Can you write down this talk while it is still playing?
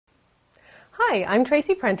Hi, I'm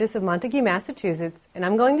Tracy Prentice of Montague, Massachusetts, and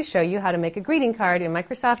I'm going to show you how to make a greeting card in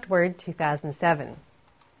Microsoft Word 2007.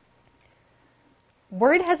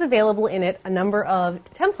 Word has available in it a number of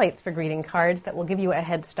templates for greeting cards that will give you a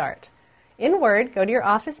head start. In Word, go to your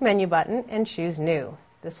Office menu button and choose New.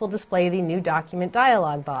 This will display the New Document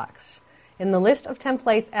dialog box. In the list of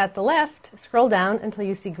templates at the left, scroll down until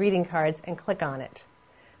you see greeting cards and click on it.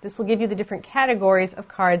 This will give you the different categories of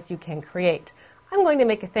cards you can create. I'm going to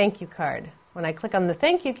make a thank you card. When I click on the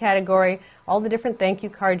thank you category, all the different thank you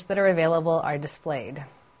cards that are available are displayed.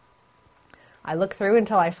 I look through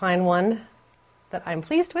until I find one that I'm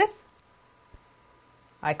pleased with.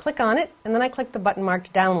 I click on it, and then I click the button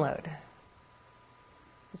marked Download.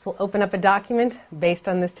 This will open up a document based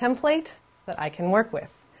on this template that I can work with.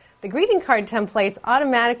 The greeting card templates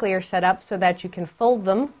automatically are set up so that you can fold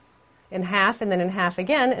them in half and then in half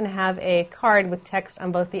again and have a card with text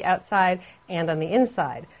on both the outside and on the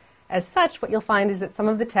inside. As such, what you'll find is that some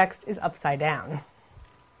of the text is upside down.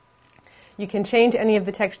 You can change any of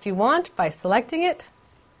the text you want by selecting it,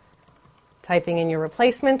 typing in your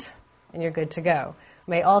replacement, and you're good to go.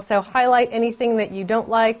 You may also highlight anything that you don't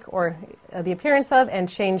like or the appearance of and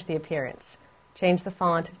change the appearance. Change the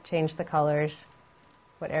font, change the colors,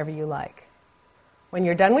 whatever you like. When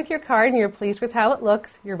you're done with your card and you're pleased with how it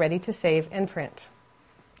looks, you're ready to save and print.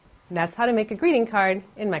 And that's how to make a greeting card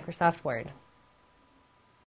in Microsoft Word.